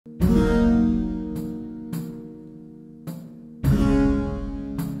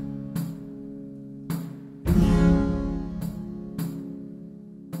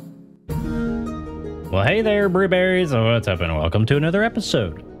Well, hey there, brewberries. What's up, and welcome to another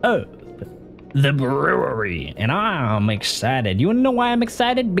episode of the Brewery. And I'm excited. You want to know why I'm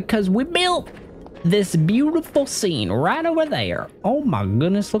excited? Because we built this beautiful scene right over there. Oh my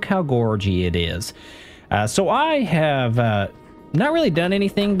goodness, look how gorgy it is. So I have not really done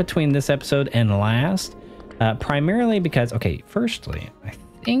anything between this episode and last, primarily because, okay, firstly, I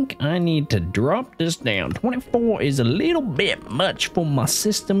think I need to drop this down. 24 is a little bit much for my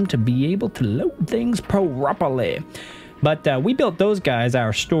system to be able to load things properly. But we built those guys,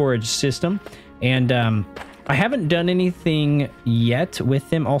 our storage system, and I haven't done anything yet with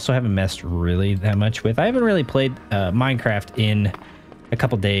them. Also haven't messed really that much with. I haven't really played Minecraft in a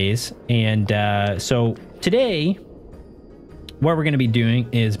couple days, and so today what we're going to be doing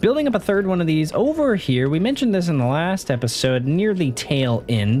is building up a third one of these over here. We mentioned this in the last episode near the tail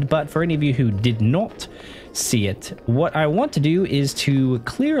end, but for any of you who did not see it, what I want to do is to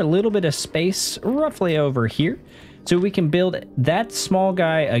clear a little bit of space roughly over here so we can build that small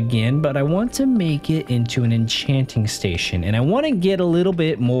guy again, but I want to make it into an enchanting station, and I want to get a little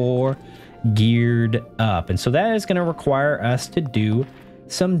bit more geared up, and so that is going to require us to do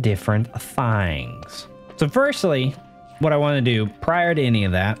some different things. So firstly, what I want to do prior to any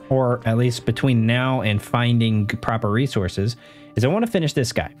of that, or at least between now and finding proper resources, is I want to finish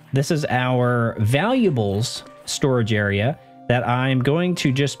this guy. This is our valuables storage area that I'm going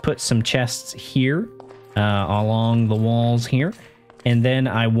to just put some chests here along the walls here. And then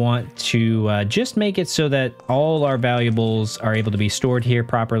I want to just make it so that all our valuables are able to be stored here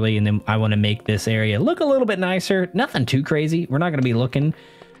properly. And then I want to make this area look a little bit nicer. Nothing too crazy. We're not going to be looking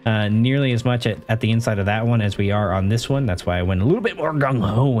nearly as much at the inside of that one as we are on this one. That's why I went a little bit more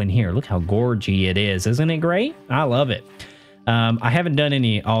gung-ho in here. Look how gorgy it is. Isn't it great? I love it. I haven't done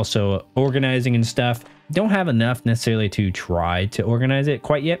any also organizing and stuff. Don't have enough necessarily to try to organize it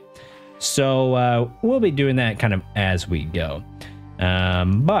quite yet. So we'll be doing that kind of as we go.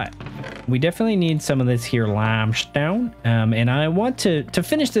 But we definitely need some of this here limestone. And I want to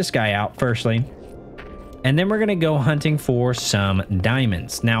finish this guy out firstly. And then we're going to go hunting for some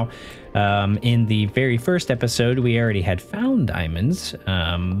diamonds. Now, in the very first episode, we already had found diamonds,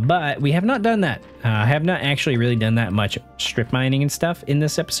 but we have not done that. I have not actually really done that much strip mining and stuff in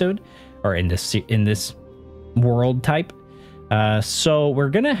this episode, or in this world type. So we're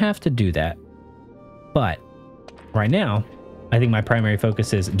going to have to do that. But right now, I think my primary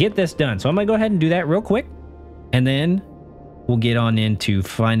focus is get this done. So I'm going to go ahead and do that real quick, and then we'll get on into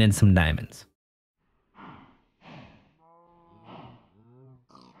finding some diamonds.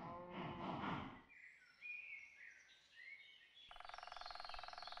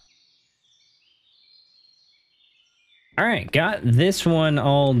 All right, got this one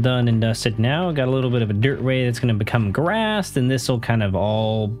all done and dusted now. Got a little bit of a dirt way that's going to become grass, and this will kind of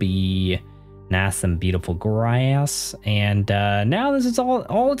all be nice and beautiful grass. And now this is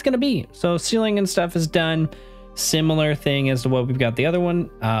all it's going to be. So ceiling and stuff is done. Similar thing as to what we've got the other one,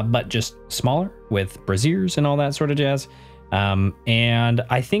 but just smaller with braziers and all that sort of jazz. And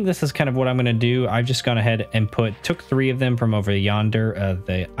I think this is kind of what I'm going to do. I've just gone ahead and took 3 of them from over yonder,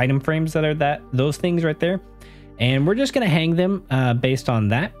 the item frames that are those things right there. And we're just going to hang them based on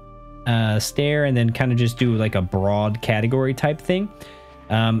that stair, and then kind of just do like a broad category type thing.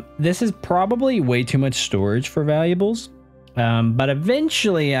 This is probably way too much storage for valuables. But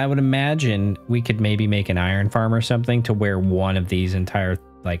eventually I would imagine we could maybe make an iron farm or something to where one of these entire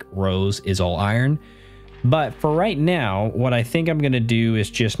like rows is all iron. But for right now, what I think I'm going to do is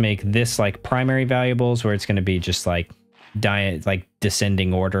just make this like primary valuables, where it's going to be just like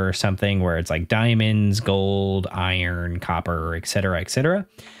descending order or something, where it's like diamonds, gold, iron, copper, etc., etc.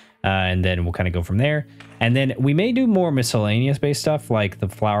 And then we'll kind of go from there. And then we may do more miscellaneous based stuff like the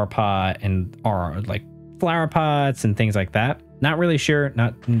flower pot or like flower pots and things like that. Not really sure,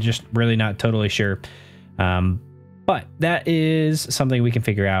 not totally sure. But that is something we can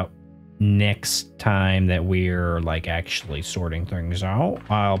figure out next time that we're like actually sorting things out.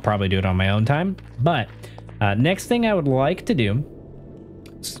 I'll probably do it on my own time, but next thing I would like to do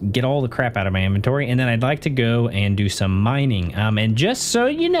is get all the crap out of my inventory, and then I'd like to go and do some mining. And just so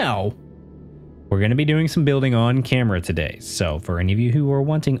you know, we're going to be doing some building on camera today. So for any of you who are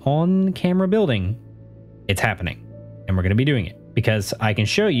wanting on camera building, it's happening, and we're going to be doing it because I can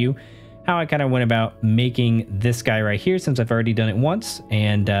show you how I kind of went about making this guy right here, since I've already done it once.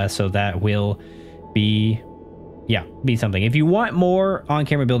 And so that will be something. If you want more on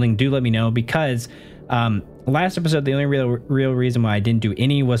camera building, do let me know, because last episode, the only real reason why I didn't do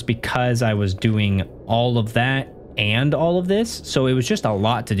any was because I was doing all of that and all of this. So it was just a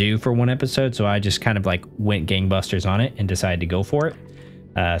lot to do for one episode. So I just kind of like went gangbusters on it and decided to go for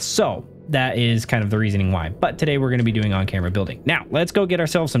it. So that is kind of the reasoning why. But today we're going to be doing on-camera building. Now, let's go get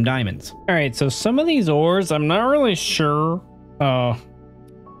ourselves some diamonds. All right, so some of these ores, I'm not really sure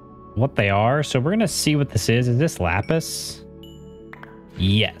what they are. So we're going to see what this is. Is this lapis?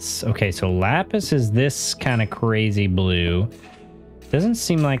 Yes. Okay, so lapis is this kind of crazy blue. Doesn't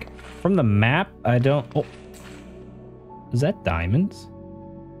seem like, from the map, I don't... Oh, is that diamonds?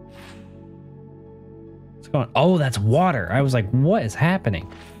 What's going on? Oh, that's water. I was like, what is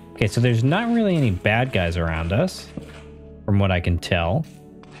happening? Okay, so there's not really any bad guys around us, from what I can tell.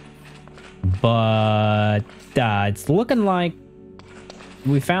 But it's looking like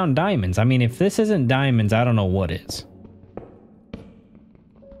we found diamonds. I mean, if this isn't diamonds, I don't know what is.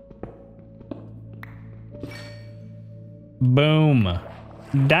 Boom.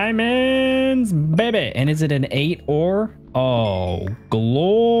 Diamonds, baby. And is it an 8 ore? Oh,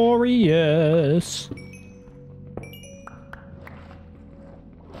 glorious.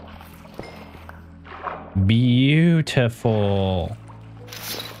 Beautiful.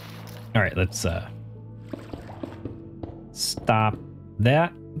 All right, let's stop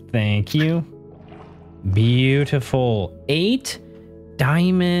that. Thank you. Beautiful. 8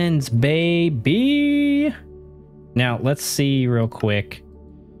 diamonds, baby. Now, let's see real quick.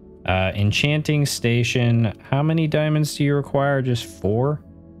 Enchanting station. How many diamonds do you require? Just 4?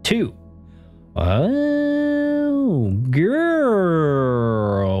 2. Oh,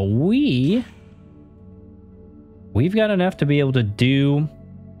 girl. We've got enough to be able to do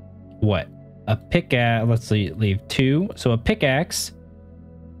what? A pickaxe. Let's see, leave 2. So a pickaxe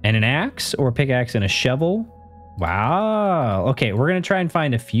and an axe, or a pickaxe and a shovel. Wow. Okay, we're going to try and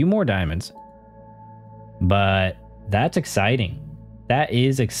find a few more diamonds. But that's exciting. That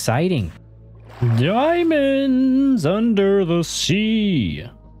is exciting. Diamonds under the sea.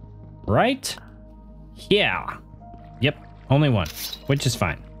 Right? Yeah. Yep. Only 1, which is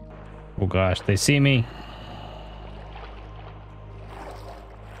fine. Oh gosh, they see me.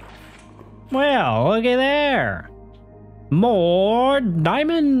 Well, looky there. More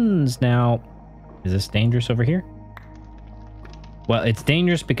diamonds. Now, is this dangerous over here? Well, it's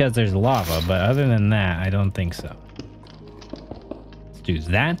dangerous because there's lava, but other than that, I don't think so. Let's do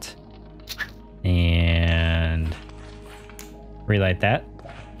that. And relight that.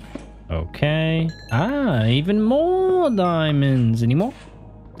 Okay. Ah, even more diamonds. Any more?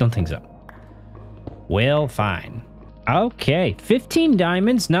 Don't think so. Well, fine. Okay, 15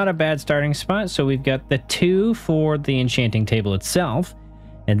 diamonds, not a bad starting spot. So we've got the 2 for the enchanting table itself.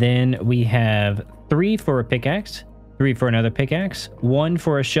 And then we have 3 for a pickaxe, 3 for another pickaxe, 1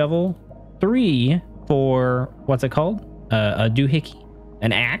 for a shovel, 3 for, what's it called? A doohickey,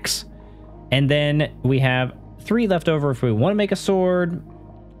 an axe. And then we have 3 left over if we want to make a sword,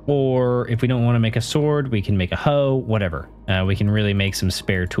 or if we don't want to make a sword, we can make a hoe, whatever. We can really make some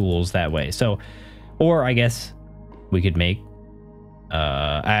spare tools that way. So, or I guess we could make,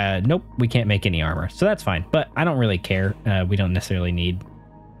 nope, we can't make any armor. So that's fine, but I don't really care. We don't necessarily need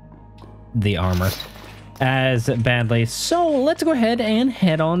the armor as badly. So let's go ahead and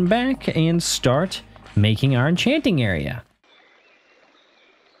head on back and start making our enchanting area.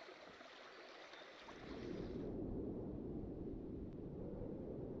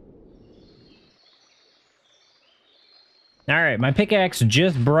 All right, my pickaxe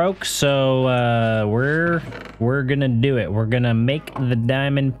just broke, so we're gonna do it. We're gonna make the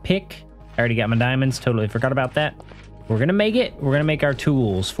diamond pick. I already got my diamonds, totally forgot about that. We're gonna make it. We're gonna make our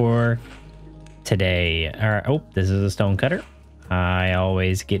tools for today. All right, oh, this is a stone cutter. I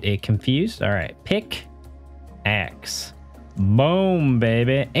always get it confused. All right, pick, axe, boom,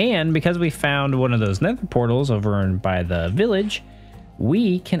 baby. And because we found one of those nether portals over by the village,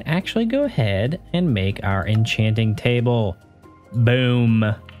 we can actually go ahead and make our enchanting table. Boom,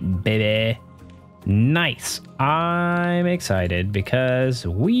 baby. Nice. I'm excited because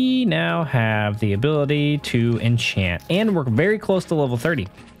we now have the ability to enchant, and we're very close to level 30,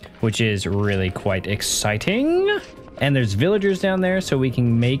 which is really quite exciting. And there's villagers down there, so we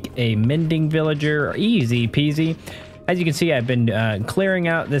can make a mending villager. Easy peasy. As you can see, I've been clearing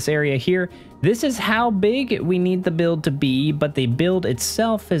out this area here. This is how big we need the build to be, but the build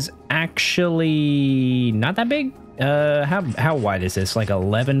itself is actually not that big. How wide is this? Like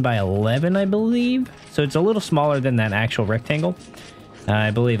 11 by 11, I believe. So it's a little smaller than that actual rectangle. I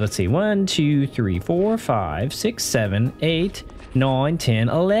believe, let's see, 1, 2, 3, 4, 5, 6, 7, 8, 9, 10,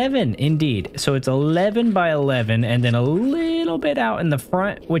 11. Indeed. So it's 11 by 11 and then a little bit out in the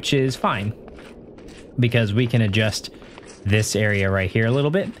front, which is fine because we can adjust this area right here a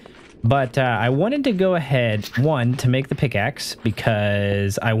little bit. But I wanted to go ahead, one, to make the pickaxe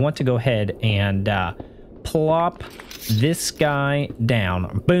because I want to go ahead and plop this guy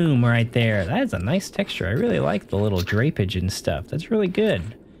down. Boom, right there. That is a nice texture. I really like the little drapage and stuff. That's really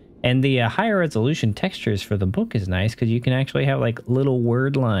good. And the higher resolution textures for the book is nice because you can actually have like little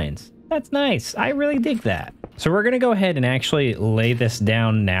word lines. That's nice. I really dig that. So we're going to go ahead and actually lay this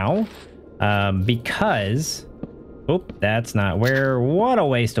down now because... Oh, that's not where... What a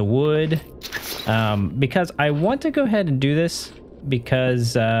waste of wood. Because I want to go ahead and do this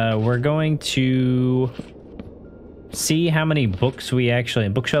because we're going to see how many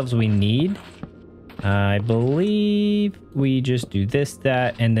bookshelves we need. I believe we just do this,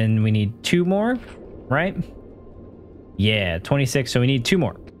 that, and then we need 2 more, right? Yeah, 26, so we need 2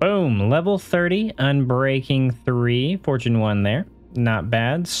 more. Boom, level 30, Unbreaking 3, Fortune 1 there. Not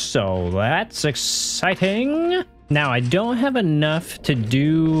bad, so that's exciting. Now, I don't have enough to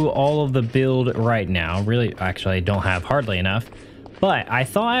do all of the build right now. Really, actually, I don't have hardly enough. But I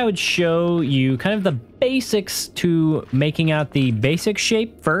thought I would show you kind of the basics to making out the basic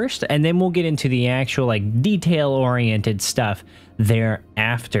shape first, and then we'll get into the actual like detail-oriented stuff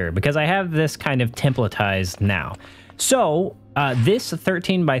thereafter, because I have this kind of templatized now. So this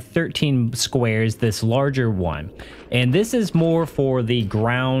 13 by 13 squares, this larger one, and this is more for the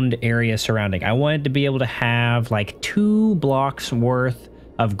ground area surrounding. I wanted to be able to have like 2 blocks worth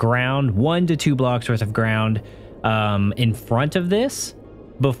of ground, 1 to 2 blocks worth of ground in front of this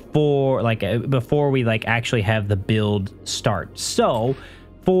before we like actually have the build start. So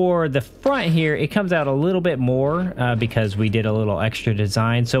for the front here, it comes out a little bit more because we did a little extra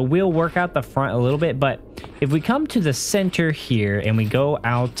design. So we'll work out the front a little bit, but if we come to the center here and we go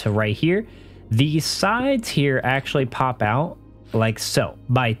out to right here, the sides here actually pop out like so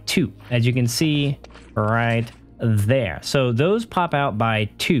by 2, as you can see right there. So those pop out by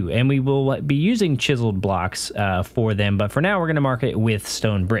 2, and we will be using chiseled blocks for them, but for now we're going to mark it with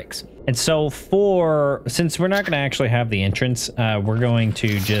stone bricks. And so since we're not going to actually have the entrance, we're going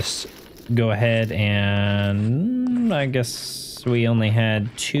to just go ahead and I guess we only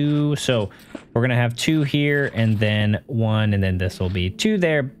had 2, so we're going to have 2 here and then 1, and then this will be 2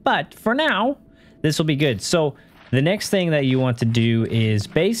 there, but for now this will be good. So the next thing that you want to do is,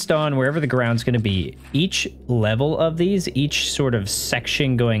 based on wherever the ground's going to be, each level of these, each sort of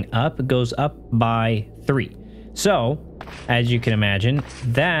section going up, goes up by 3. So, as you can imagine,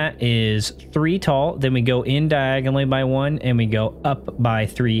 that is 3 tall. Then we go in diagonally by 1, and we go up by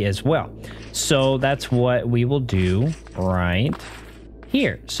 3 as well. So that's what we will do right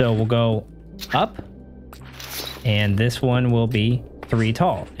here. So we'll go up, and this one will be 3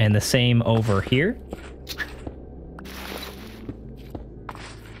 tall. And the same over here.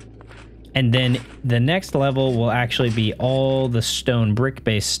 And then the next level will actually be all the stone brick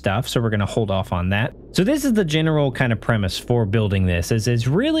based stuff. So we're going to hold off on that. So this is the general kind of premise for building this. It's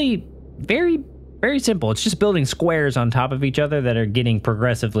really very, very simple. It's just building squares on top of each other that are getting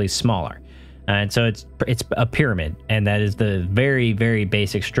progressively smaller. And so it's a pyramid, and that is the very, very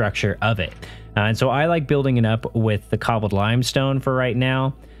basic structure of it. And so I like building it up with the cobbled limestone for right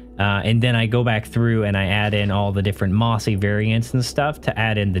now. And then I go back through and I add in all the different mossy variants and stuff to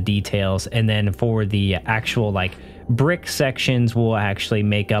add in the details. And then for the actual like brick sections, we'll actually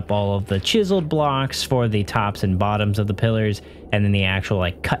make up all of the chiseled blocks for the tops and bottoms of the pillars, and then the actual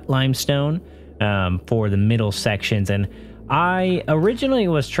like cut limestone for the middle sections. And I originally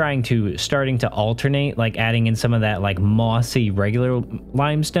was starting to alternate, like adding in some of that like mossy regular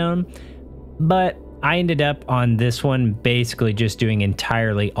limestone, but I ended up on this one basically just doing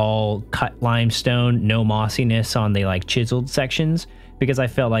entirely all cut limestone, no mossiness on the like chiseled sections, because I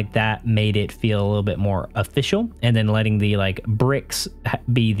felt like that made it feel a little bit more official, and then letting the like bricks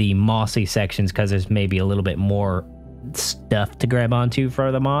be the mossy sections because there's maybe a little bit more stuff to grab onto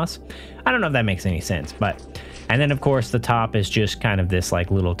for the moss. I don't know if that makes any sense, but... And then, of course, the top is just kind of this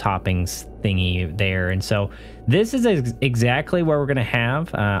like little toppings thingy there. And so this is exactly what we're going to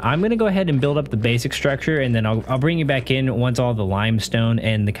have. I'm going to go ahead and build up the basic structure, and then I'll bring you back in once all the limestone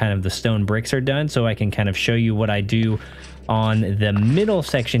and the kind of the stone bricks are done, so I can kind of show you what I do on the middle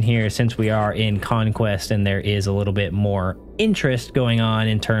section here, since we are in Conquest and there is a little bit more interest going on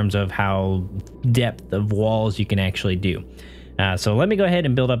in terms of how depth of walls you can actually do. So let me go ahead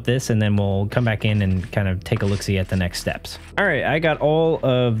and build up this, and then we'll come back in and kind of take a look-see at the next steps. All right, I got all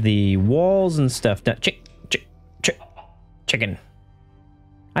of the walls and stuff done. Chicken.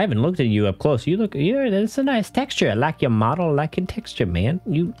 I haven't looked at you up close. You look, yeah, that's a nice texture. I like your model, I like your texture, man.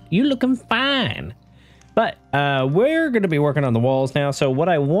 You looking fine. But we're going to be working on the walls now. So what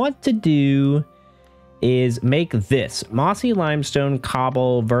I want to do is make this mossy limestone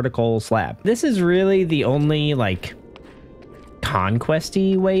cobble vertical slab. This is really the only like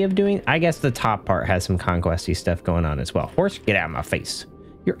conquesty way of doing. I guess the top part has some conquesty stuff going on as well. Horse, get out of my face.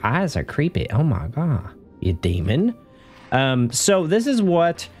 Your eyes are creepy. Oh my god, you demon. So this is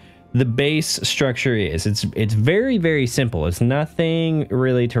what the base structure is. It's very, very simple. It's nothing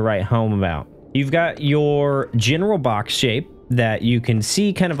really to write home about. You've got your general box shape that you can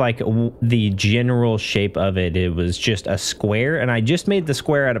see, kind of like the general shape of it. It was just a square, and I just made the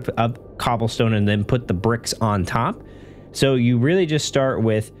square out of cobblestone and then put the bricks on top. So you really just start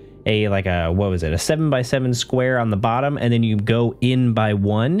with a what was it, a 7x7 square on the bottom, and then you go in by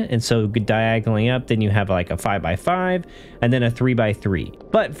 1, and so diagonally up, then you have like a 5x5 and then a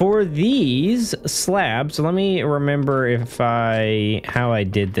 3x3. But for these slabs, let me remember how I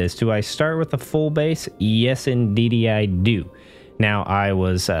did this. Do I start with a full base? Yes indeedy I do. Now I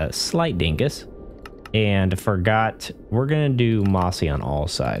was a slight dingus and forgot we're gonna do mossy on all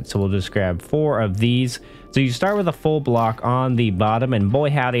sides, so we'll just grab 4 of these. So you start with a full block on the bottom, and boy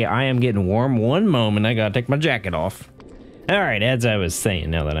howdy, I am getting warm. One moment, I gotta take my jacket off. All right, as I was saying,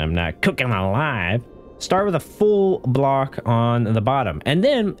 now that I'm not cooking alive, start with a full block on the bottom, and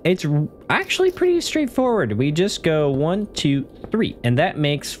then it's actually pretty straightforward. We just go 1, 2, 3, and that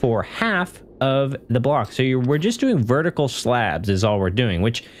makes for half of the block. So we're just doing vertical slabs is all we're doing,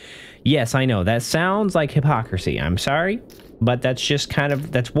 which, yes, I know that sounds like hypocrisy. I'm sorry, but that's just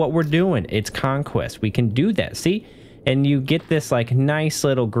that's what we're doing. It's conquest. We can do that, see? And you get this like nice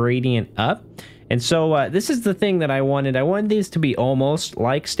little gradient up. And so this is the thing that I wanted. I wanted these to be almost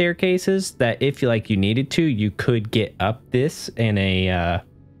like staircases, that if you needed to, you could get up this in a,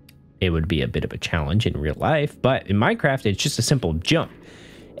 it would be a bit of a challenge in real life, but in Minecraft, it's just a simple jump.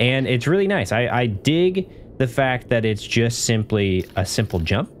 And it's really nice. I dig the fact that it's just simply a simple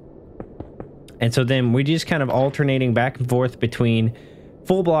jump. And so then we just kind of alternating back and forth between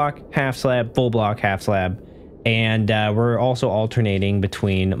full block, half slab, full block, half slab. And we're also alternating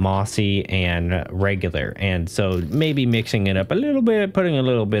between mossy and regular. And so maybe mixing it up a little bit, putting a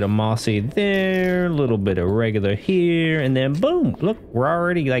little bit of mossy there, a little bit of regular here, and then boom, look, we're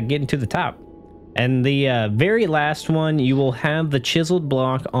already like getting to the top. And the very last one, you will have the chiseled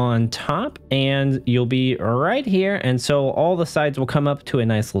block on top, and you'll be right here. And so all the sides will come up to a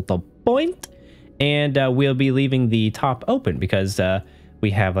nice little point. And we'll be leaving the top open because we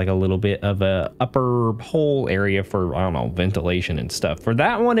have like a little bit of a upper hole area for, I don't know, ventilation and stuff. For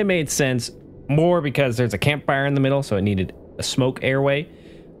that one, it made sense more because there's a campfire in the middle, so it needed a smoke airway.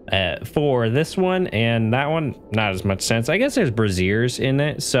 For this one and that one, not as much sense. I guess there's braziers in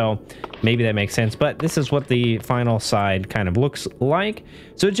it, so maybe that makes sense. But this is what the final side kind of looks like.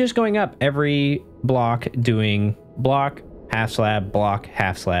 So it's just going up every block, doing block, half slab, block,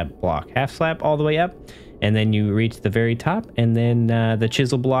 half slab, block, half slab, all the way up. And then you reach the very top, and then the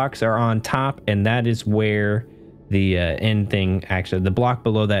chisel blocks are on top, and that is where the end thing, actually, the block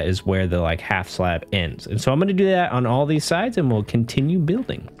below that is where the like half slab ends. And so I'm going to do that on all these sides, and we'll continue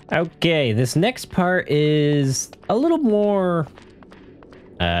building. Okay, this next part is a little more,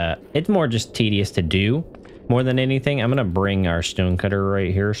 it's more just tedious to do. More than anything, I'm gonna bring our stone cutter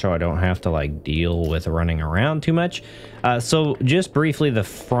right here so I don't have to like deal with running around too much. So just briefly, the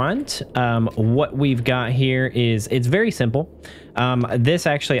front, what we've got here is, it's very simple. This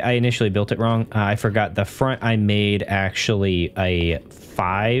actually, I initially built it wrong. I forgot the front. I made actually a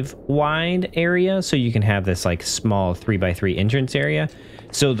 5 wide area, so you can have this like small 3x3 entrance area.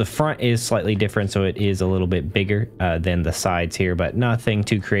 So the front is slightly different, so it is a little bit bigger than the sides here, but nothing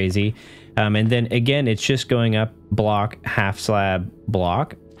too crazy. And then again, it's just going up block, half slab,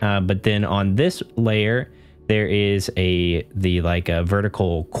 block. But then on this layer, there is the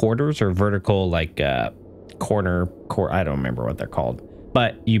vertical quarters, or vertical like corner, I don't remember what they're called.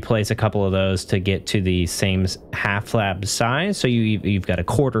 But you place a couple of those to get to the same half slab size. So you've got a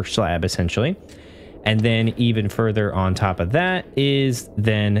quarter slab essentially. And then even further on top of that is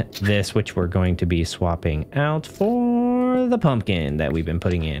then this, which we're going to be swapping out for the pumpkin that we've been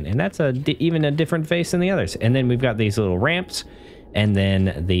putting in. And that's even a different face than the others. And then we've got these little ramps, and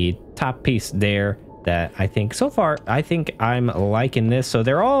then the top piece there that I think so far, I think I'm liking this. So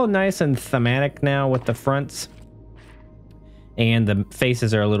they're all nice and thematic now with the fronts, and the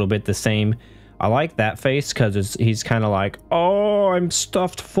faces are a little bit the same. I like that face because he's kind of like, oh, I'm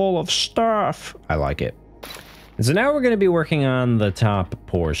stuffed full of stuff. I like it. And so now we're going to be working on the top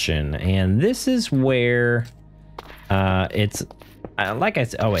portion. And this is where it's like I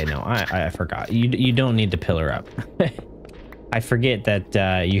said. Oh, wait, no, I forgot. You don't need to pillar up. I forget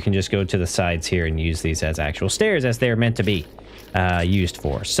that you can just go to the sides here and use these as actual stairs as they're meant to be used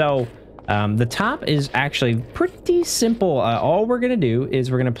for. So the top is actually pretty simple. All we're going to do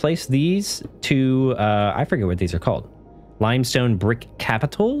is we're going to place these two, I forget what these are called. limestone brick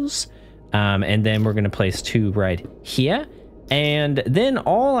capitals. And then we're going to place 2 right here. And then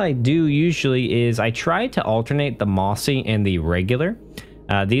all I do usually is I try to alternate the mossy and the regular.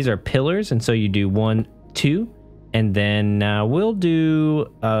 These are pillars, and so you do 1, 2, and then we'll do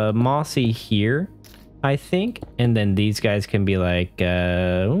mossy here, I think. And then these guys can be like,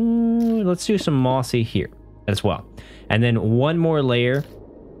 let's do some mossy here as well. And then 1 more layer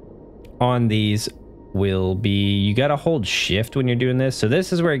on these will be, you got to hold shift when you're doing this. So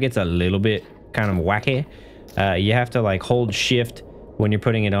this is where it gets a little bit kind of wacky. You have to like hold shift when you're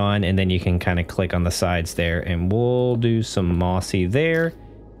putting it on, and then you can kind of click on the sides there, and we'll do some mossy there,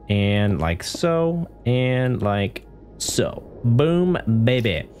 and like so, and like so. Boom,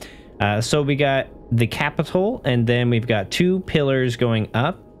 baby. So we got the capital, and then we've got 2 pillars going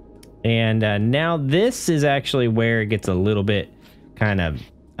up, and now this is actually where it gets a little bit kind of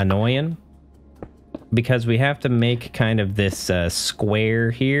annoying, because we have to make kind of this square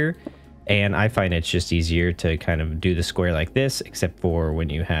here. And I find it's just easier to kind of do the square like this, except for when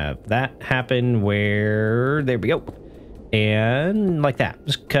you have that happen where, there we go. And like that,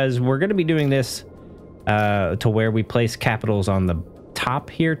 just because we're going to be doing this to where we place capitals on the top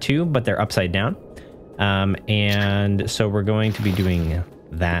here too, but they're upside down. And so we're going to be doing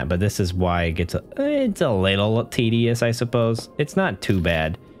that, but this is why it gets, it's a little tedious, I suppose. It's not too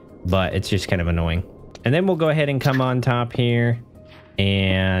bad, but it's just kind of annoying. And then we'll go ahead and come on top here.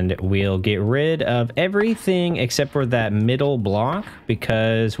 And we'll get rid of everything except for that middle block,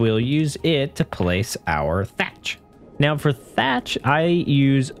 because we'll use it to place our thatch. Now for thatch, I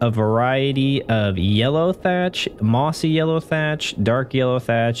use a variety of yellow thatch, mossy yellow thatch, dark yellow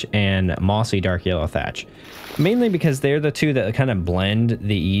thatch, and mossy dark yellow thatch. Mainly because they're the 2 that kind of blend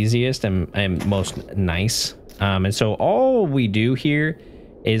the easiest and most nice. And so all we do here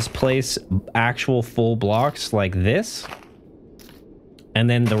is place actual full blocks like this. And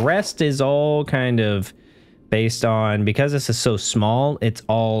then the rest is all kind of based on, because this is so small, it's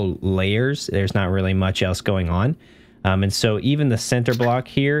all layers. There's not really much else going on. And so even the center block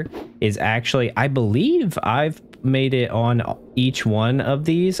here is actually, I believe I've made it on each one of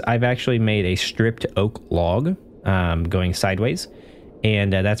these. I've actually made a stripped oak log going sideways.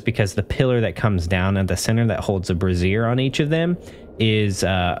 And that's because the pillar that comes down at the center that holds a brazier on each of them is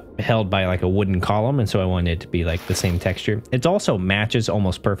held by like a wooden column, and so I wanted it to be like the same texture. It also matches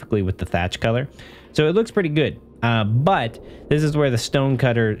almost perfectly with the thatch color, so it looks pretty good. But this is where the stone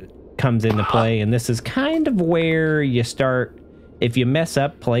cutter comes into play, and this is kind of where you start, if you mess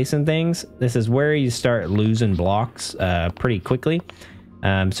up placing things, this is where you start losing blocks pretty quickly.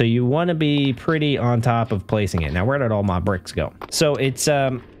 So you want to be pretty on top of placing it. Now, where did all my bricks go? So it's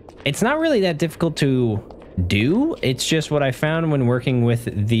not really that difficult to do. It's just what I found when working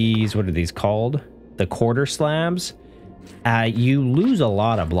with these, what are these called? The quarter slabs. You lose a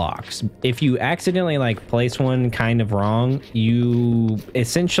lot of blocks. If you accidentally like place one kind of wrong, you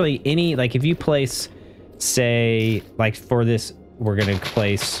essentially like if you place, say, like for this, we're going to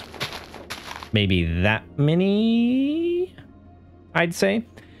place maybe that many, I'd say.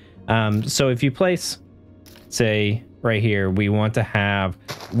 So if you place, say right here, we want to have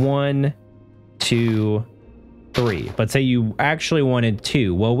 1, 2, 3, but say you actually wanted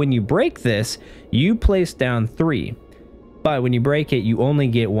 2. Well, when you break this, you place down 3, but when you break it, you only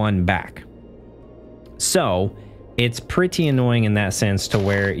get 1 back. So it's pretty annoying in that sense, to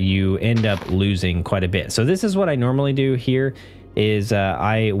where you end up losing quite a bit. So this is what I normally do here is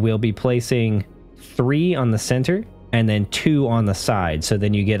I will be placing 3 on the center and then 2 on the side. So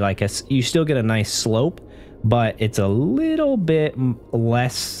then you get like you still get a nice slope, but it's a little bit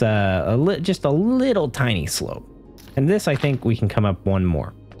less, just a little tiny slope. And this, I think we can come up 1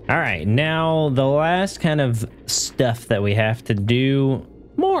 more. All right, now the last kind of stuff that we have to do,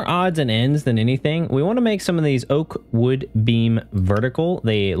 more odds and ends than anything. We want to make some of these oak wood beam vertical.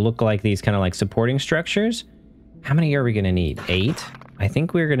 They look like these kind of like supporting structures. How many are we going to need? 8? I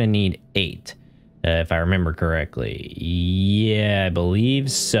think we're going to need 8, if I remember correctly. Yeah, I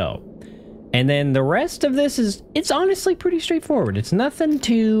believe so. And then the rest of this it's honestly pretty straightforward. It's nothing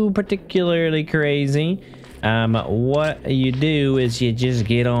too particularly crazy. What you do is you just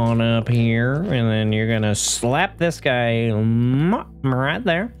get on up here, and then you're gonna slap this guy right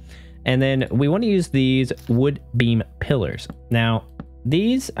there. And then we want to use these wood beam pillars. Now,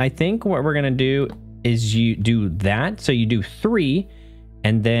 these, I think what we're gonna do is you do that. So you do 3,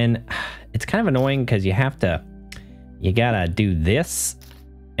 and then it's kind of annoying because you gotta do this,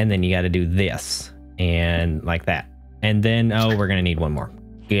 and then you gotta do this, and like that. And then, oh, we're gonna need 1 more.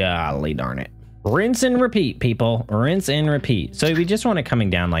 Golly darn it. Rinse and repeat, people. Rinse and repeat. So we just want it coming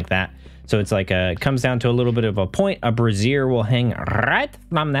down like that. So it's like it comes down to a little bit of a point. A brazier will hang right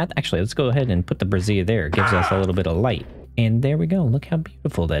from that. Actually, let's go ahead and put the brazier there. It gives us a little bit of light. And there we go. Look how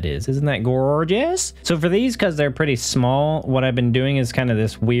beautiful that is. Isn't that gorgeous? So for these, because they're pretty small, what I've been doing is kind of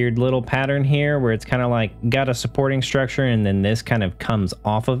this weird little pattern here where it's kind of like got a supporting structure and then this kind of comes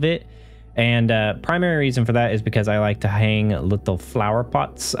off of it. And primary reason for that is because I like to hang little flower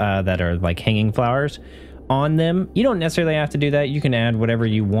pots that are like hanging flowers on them. You don't necessarily have to do that. You can add whatever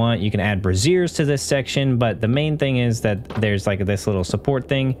you want. You can add braziers to this section, but the main thing is that there's like this little support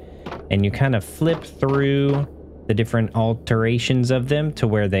thing and you kind of flip through the different alterations of them to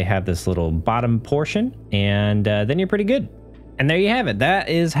where they have this little bottom portion, and then you're pretty good. And there you have it. That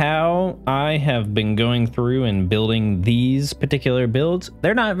is how I have been going through and building these particular builds.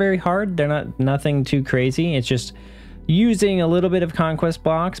 They're not very hard. They're nothing too crazy. It's just using a little bit of conquest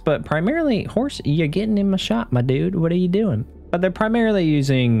blocks, but primarily, Horse, you're getting in my shop, my dude. What are you doing? But they're primarily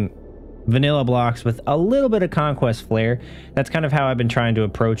using vanilla blocks with a little bit of conquest flair. That's kind of how I've been trying to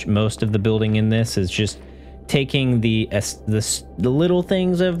approach most of the building in this, is just taking the little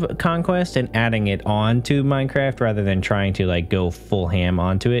things of conquest and adding it on to Minecraft rather than trying to like go full ham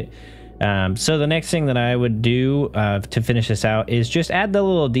onto it. So the next thing that I would do to finish this out is just add the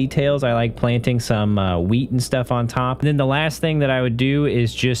little details. I like planting some wheat and stuff on top. And then the last thing that I would do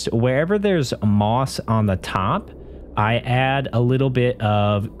is just wherever there's moss on the top, I add a little bit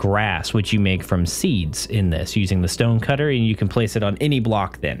of grass, which you make from seeds in this using the stone cutter, and you can place it on any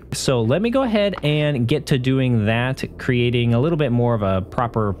block then. So let me go ahead and get to doing that, creating a little bit more of a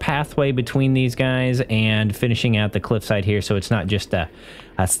proper pathway between these guys and finishing out the cliffside here so it's not just a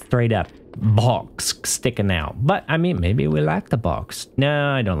straight up box sticking out. But I mean, maybe we like the box. No,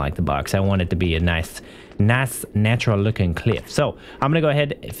 I don't like the box. I want it to be a nice natural looking cliff. So I'm gonna go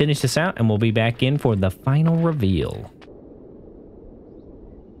ahead and finish this out and we'll be back in for the final reveal.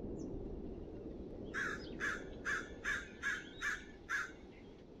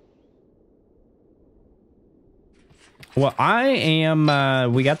 Well, I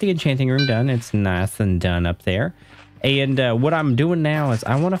am we got the enchanting room done. It's nice and done up there. And what I'm doing now is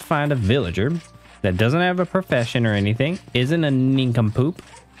I want to find a villager that doesn't have a profession or anything, isn't a nincompoop,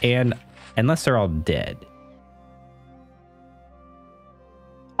 and unless they're all dead.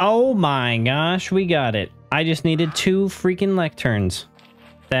 Oh my gosh, we got it. I just needed 2 freaking lecterns.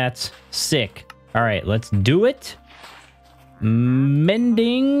 That's sick. All right, let's do it.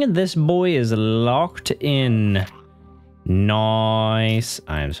 Mending. This boy is locked in. Nice.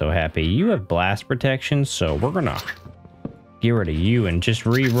 I am so happy. You have blast protection, so we're gonna get rid of you and just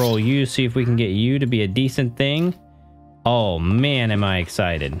re-roll you, see if we can get you to be a decent thing. Oh man, am I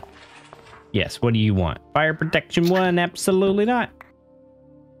excited. Yes, what do you want? Fire protection 1? Absolutely not.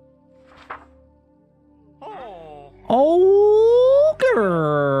 Oh,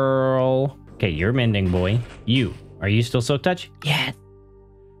 girl. Okay, you're mending, boy. You. Are you still Silk Touch? Yes.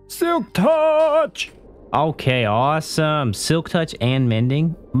 Silk Touch. Okay, awesome. Silk Touch and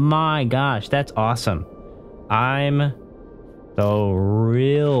mending. My gosh, that's awesome. I'm so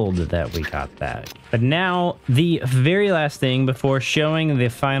thrilled that we got that. But now, the very last thing before showing the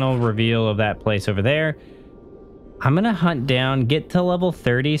final reveal of that place over there, I'm gonna hunt down, get to level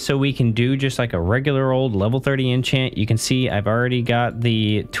 30 so we can do just like a regular old level 30 enchant. You can see I've already got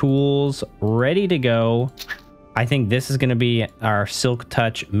the tools ready to go. I think this is gonna be our Silk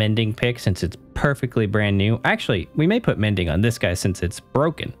Touch mending pick since it's perfectly brand new. Actually, we may put mending on this guy since it's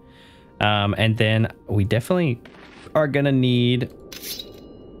broken. And then we definitely are gonna need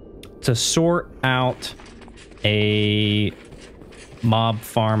to sort out a mob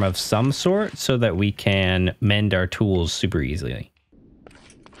farm of some sort so that we can mend our tools super easily.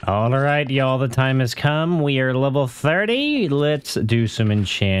 All right, y'all, the time has come. We are level 30. Let's do some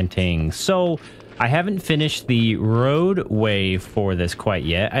enchanting. So I haven't finished the roadway for this quite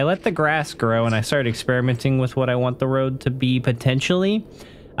yet. I let the grass grow and I started experimenting with what I want the road to be potentially.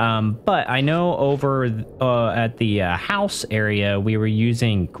 But I know over at the house area, we were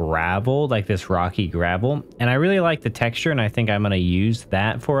using gravel, like this rocky gravel. And I really like the texture, and I think I'm going to use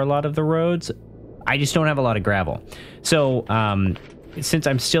that for a lot of the roads. I just don't have a lot of gravel. So since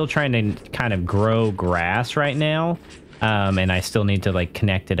I'm still trying to kind of grow grass right now, and I still need to like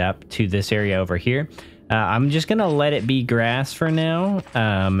connect it up to this area over here, I'm just going to let it be grass for now.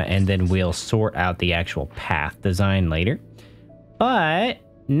 And then we'll sort out the actual path design later. But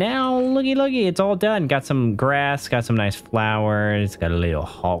now, looky, it's all done. Got some grass, got some nice flowers, got a little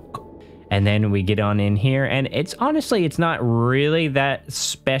hawk. And then we get on in here, and it's honestly, it's not really that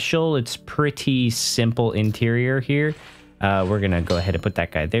special. It's pretty simple interior here. We're going to go ahead and put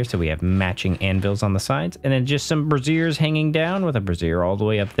that guy there so we have matching anvils on the sides. And then just some braziers hanging down with a brazier all the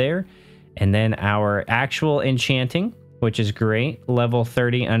way up there. And then our actual enchanting, which is great. Level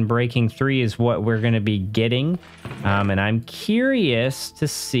 30 Unbreaking 3 is what we're going to be getting. And I'm curious to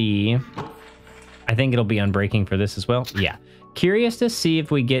see... I think it'll be Unbreaking for this as well. Yeah. Curious to see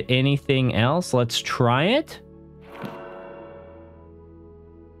if we get anything else. Let's try it.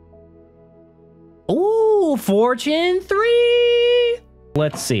 Ooh, Fortune 3!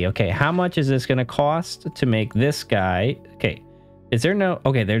 Let's see. Okay, how much is this going to cost to make this guy? Okay, is there no...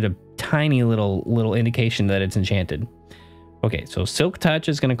 Okay, there's a tiny little indication that it's enchanted. Okay, so Silk Touch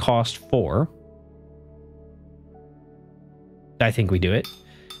is going to cost 4. I think we do it.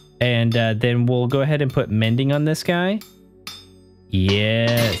 And then we'll go ahead and put Mending on this guy.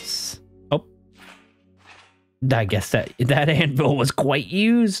 Yes. Oh. I guess that anvil was quite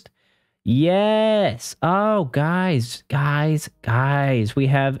used. Yes. Oh, guys. We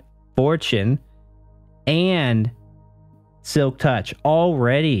have Fortune and Silk Touch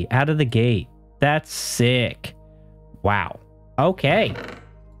already out of the gate. That's sick. Wow. Okay.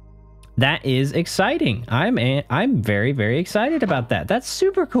 That is exciting. I'm very, very excited about that. That's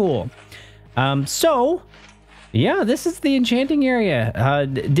super cool. So yeah, this is the enchanting area.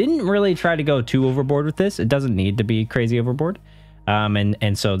 Didn't really try to go too overboard with this. It doesn't need to be crazy overboard.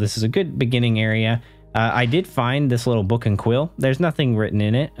 And so this is a good beginning area. I did find this little book and quill. There's nothing written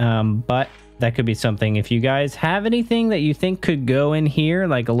in it, but that could be something. If you guys have anything that you think could go in here,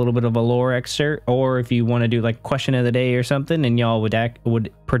 like a little bit of a lore excerpt, or if you want to do like question of the day or something and y'all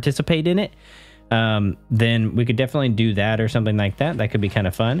would participate in it, then we could definitely do that or something like that. That could be kind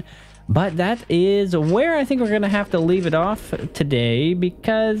of fun. But that is where I think we're going to have to leave it off today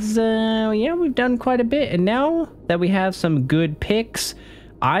because, yeah, we've done quite a bit. And now that we have some good picks,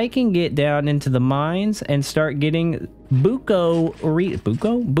 I can get down into the mines and start getting buku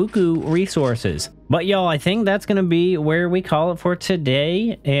resources. But y'all, I think that's going to be where we call it for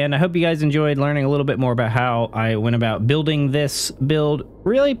today. And I hope you guys enjoyed learning a little bit more about how I went about building this build.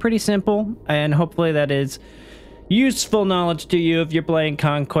 Really pretty simple. And hopefully that is useful knowledge to you if you're playing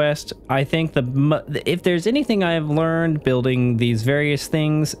Conquest. I think if there's anything I've learned building these various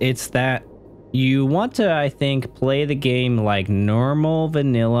things, it's that you want to, I think, play the game like normal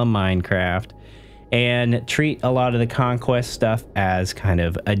vanilla Minecraft and treat a lot of the Conquest stuff as kind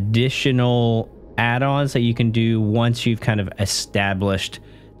of additional add-ons that you can do once you've kind of established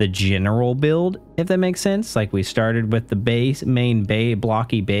the general build, if that makes sense. Like we started with the main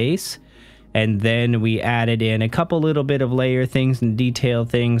blocky base, and then we added in a couple little bit of layer things and detail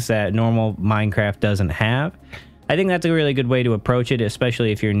things that normal Minecraft doesn't have. I think that's a really good way to approach it,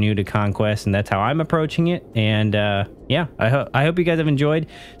 especially if you're new to Conquest, and that's how I'm approaching it. And yeah, I hope you guys have enjoyed.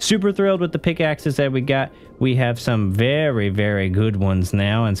 Super thrilled with the pickaxes that we got. We have some very, very good ones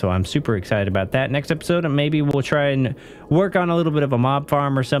now, and so I'm super excited about that. Next episode, maybe we'll try and work on a little bit of a mob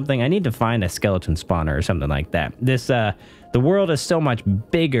farm or something. I need to find a skeleton spawner or something like that. This the world is so much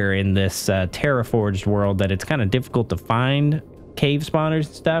bigger in this Terraforged world that it's kind of difficult to find cave spawners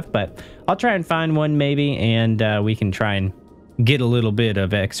and stuff, but I'll try and find one maybe, and we can try and get a little bit of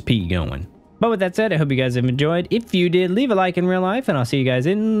XP going. But with that said, I hope you guys have enjoyed. If you did, leave a like in real life, and I'll see you guys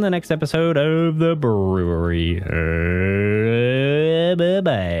in the next episode of the Brewery.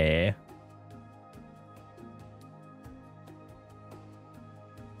 Bye-bye.